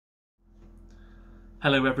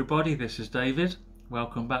Hello everybody, this is David.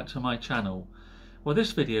 Welcome back to my channel. Well,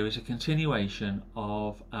 this video is a continuation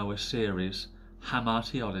of our series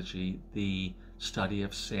Hamartiology, the study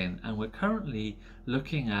of sin, and we're currently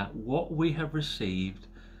looking at what we have received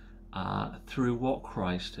through what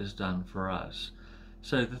Christ has done for us.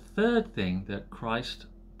 So the third thing that Christ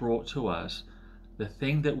brought to us, the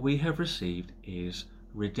thing that we have received, is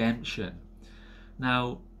redemption.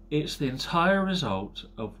 Now, it's the entire result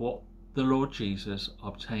of what the Lord Jesus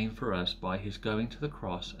obtained for us by his going to the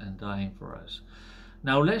cross and dying for us.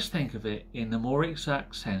 Now let's think of it in the more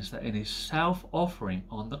exact sense that in his self-offering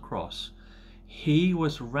on the cross, he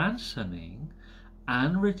was ransoming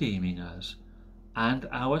and redeeming us and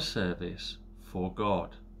our service for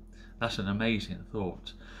God. That's an amazing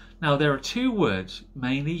thought. Now there are two words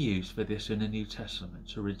mainly used for this in the New Testament: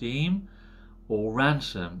 to redeem or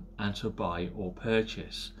ransom, and to buy or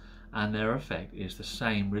purchase. And their effect is the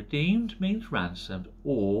same. Redeemed means ransomed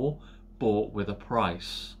or bought with a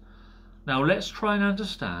price. Now let's try and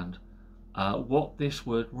understand what this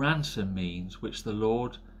word ransom means, which the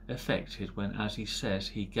Lord effected when, as he says,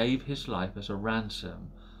 he gave his life as a ransom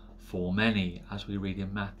for many, as we read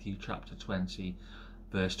in Matthew chapter 20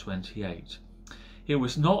 verse 28. It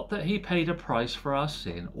was not that he paid a price for our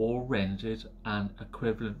sin or rendered an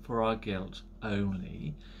equivalent for our guilt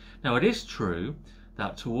only. Now it is true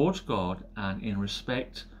that towards God and in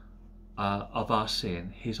respect of our sin,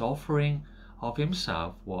 his offering of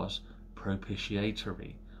himself was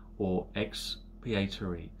propitiatory or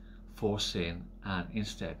expiatory for sin and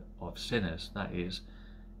instead of sinners. That is,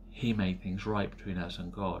 he made things right between us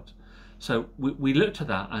and God. So we looked at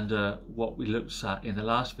that under what we looked at in the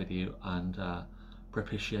last video and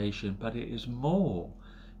propitiation, but it is more.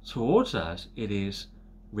 Towards us, it is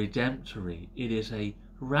redemptory. It is a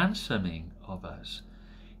ransoming of us.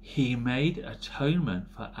 He made atonement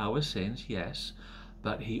for our sins, yes,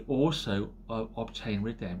 but he also obtained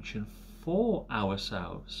redemption for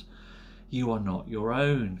ourselves. You are not your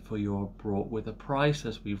own, for you are bought with a price,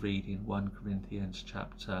 as we read in 1 Corinthians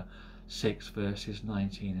chapter 6 verses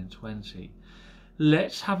 19 and 20.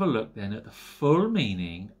 Let's have a look then at the full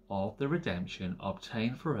meaning of the redemption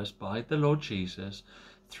obtained for us by the Lord Jesus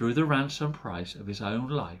through the ransom price of his own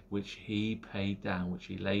life, which he paid down, which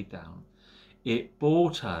he laid down. It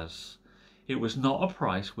bought us. It was not a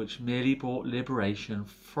price which merely bought liberation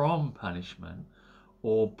from punishment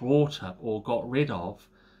or brought up or got rid of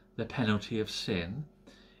the penalty of sin.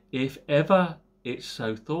 If ever it's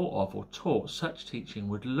so thought of or taught, such teaching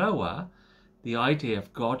would lower the idea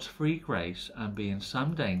of God's free grace and be in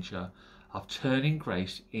some danger of turning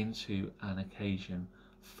grace into an occasion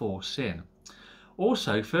for sin.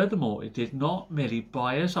 Also, furthermore, it did not merely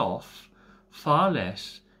buy us off, far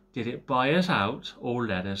less did it buy us out or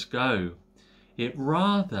let us go. It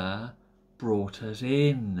rather brought us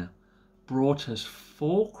in, brought us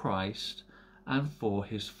for Christ and for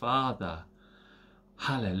his Father.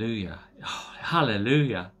 Hallelujah. Oh,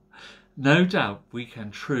 hallelujah. No doubt we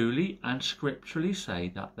can truly and scripturally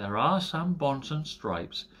say that there are some bonds and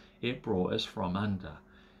stripes it brought us from under.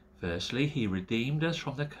 Firstly, he redeemed us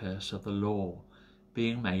from the curse of the law,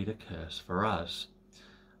 being made a curse for us,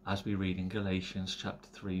 as we read in Galatians chapter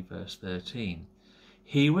 3 verse 13.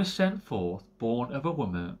 He was sent forth, born of a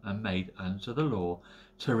woman and made under the law,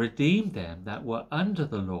 to redeem them that were under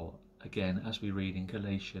the law, again as we read in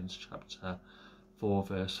Galatians chapter 4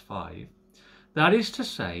 verse 5. That is to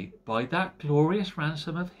say, by that glorious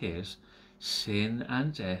ransom of his, sin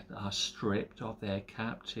and death are stripped of their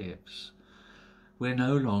captives. We're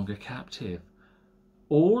no longer captive.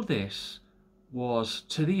 All this was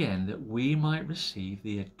to the end that we might receive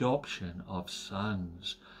the adoption of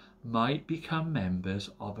sons, might become members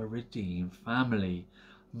of a redeemed family,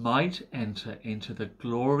 might enter into the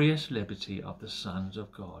glorious liberty of the sons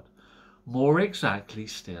of God. More exactly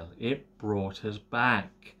still, it brought us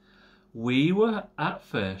back. We were at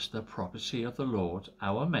first the property of the Lord,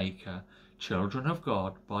 our Maker, children of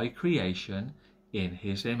God by creation in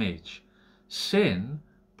his image. Sin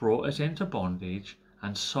brought us into bondage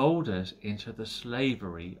and sold us into the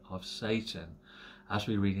slavery of Satan, as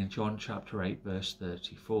we read in John chapter 8 verse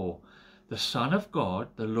 34. The Son of God,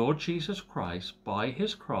 the Lord Jesus Christ, by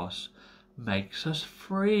his cross makes us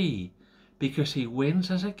free, because he wins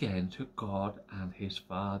us again to God and his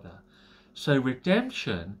Father. So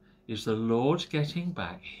redemption is the Lord getting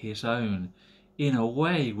back his own in a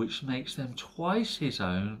way which makes them twice his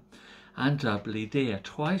own and doubly dear.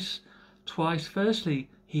 Twice. Firstly,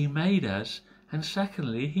 he made us, and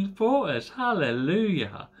secondly, he bought us.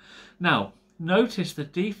 Hallelujah. Now, notice the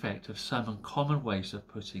defect of some uncommon ways of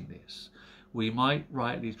putting this. we might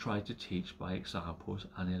rightly try to teach by examples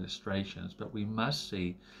and illustrations, but we must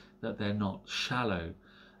see that they're not shallow.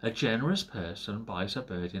 A generous person buys a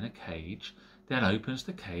bird in a cage, then opens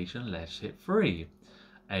the cage and lets it free.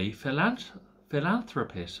 A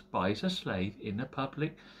philanthropist buys a slave in a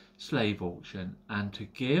public slave auction, and to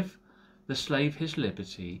give the slave his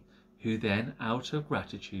liberty, who then out of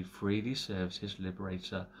gratitude freely serves his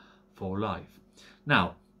liberator for life.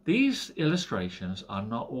 Now, these illustrations are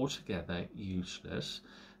not altogether useless.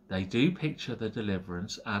 They do picture the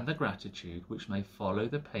deliverance and the gratitude which may follow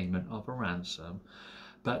the payment of a ransom,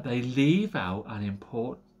 but they leave out an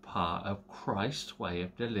important part of Christ's way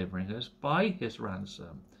of delivering us by his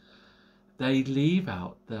ransom. They leave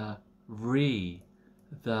out the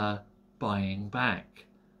buying back.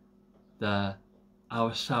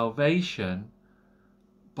 Our salvation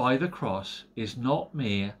by the cross is not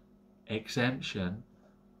mere exemption,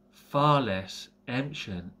 far less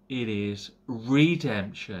emption, it is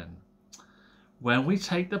redemption. When we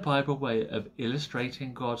take the Bible way of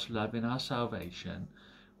illustrating God's love in our salvation,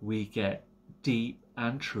 we get deep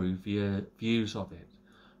and true views of it.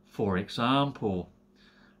 For example,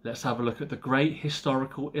 let's have a look at the great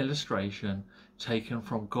historical illustration taken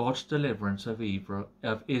from God's deliverance of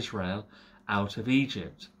Israel out of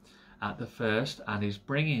Egypt at the first, and is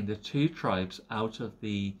bringing the two tribes out of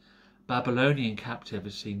the Babylonian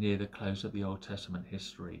captivity near the close of the Old Testament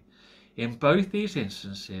history. In both these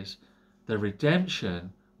instances, the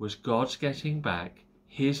redemption was God's getting back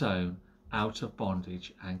his own out of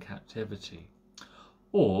bondage and captivity.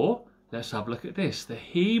 Or let's have a look at this, the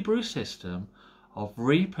Hebrew system of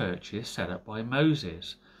repurchase set up by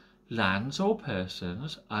Moses. Lands or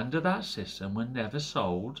persons under that system were never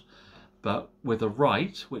sold, but with a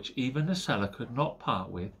right which even the seller could not part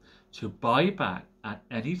with, to buy back at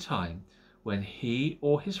any time when he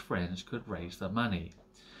or his friends could raise the money.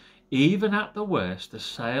 Even at the worst, the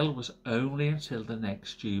sale was only until the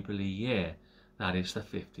next Jubilee year, that is the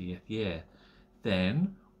 50th year.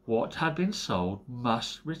 Then what had been sold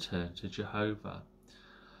must return to Jehovah,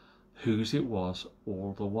 whose it was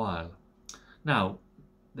all the while. Now,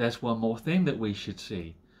 there's one more thing that we should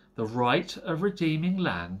see. The right of redeeming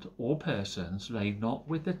land or persons lay not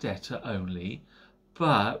with the debtor only,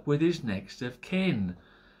 but with his next of kin,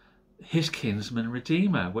 his kinsman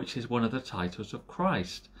redeemer, which is one of the titles of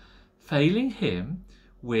Christ. Failing him,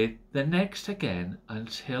 with the next again,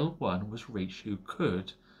 until one was reached who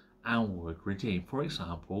could and would redeem. For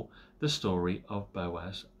example, the story of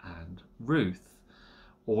Boaz and Ruth.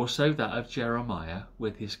 Also that of Jeremiah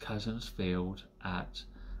with his cousin's field at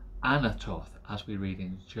Anathoth, as we read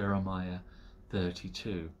in Jeremiah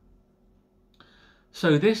 32.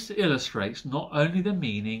 So this illustrates not only the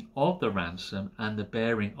meaning of the ransom and the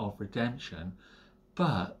bearing of redemption,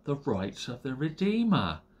 but the rights of the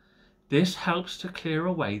Redeemer. This helps to clear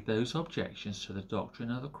away those objections to the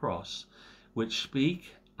doctrine of the cross, which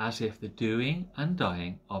speak as if the doing and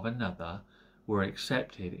dying of another were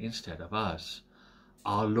accepted instead of us.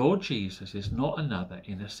 Our Lord Jesus is not another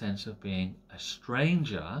in the sense of being a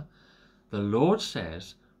stranger. The Lord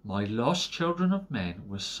says, "My lost children of men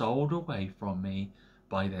were sold away from me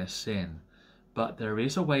by their sin, but there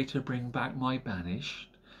is a way to bring back my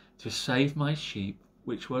banished, to save my sheep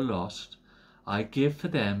which were lost. I give for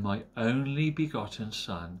them my only begotten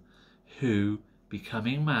Son, who,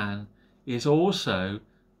 becoming man, is also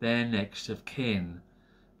their next of kin,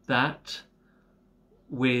 that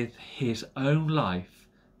with his own life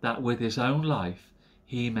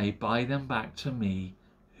he may buy them back to me,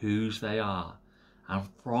 whose they are, and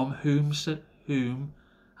from whose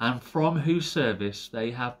service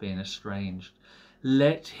they have been estranged.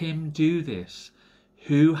 Let him do this,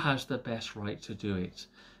 who has the best right to do it,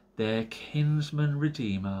 their kinsman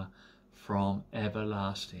redeemer from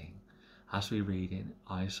everlasting," as we read in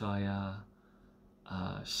Isaiah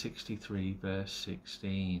 63 verse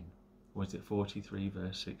 16. Was it 43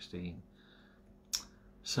 verse 16?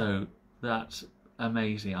 So that's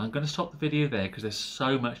amazing. I'm going to stop the video there because there's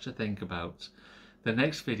so much to think about. The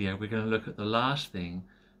next video we're going to look at the last thing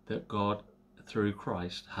that God through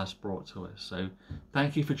Christ has brought to us. So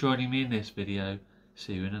thank you for joining me in this video.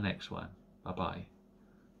 See you in the next one. Bye bye.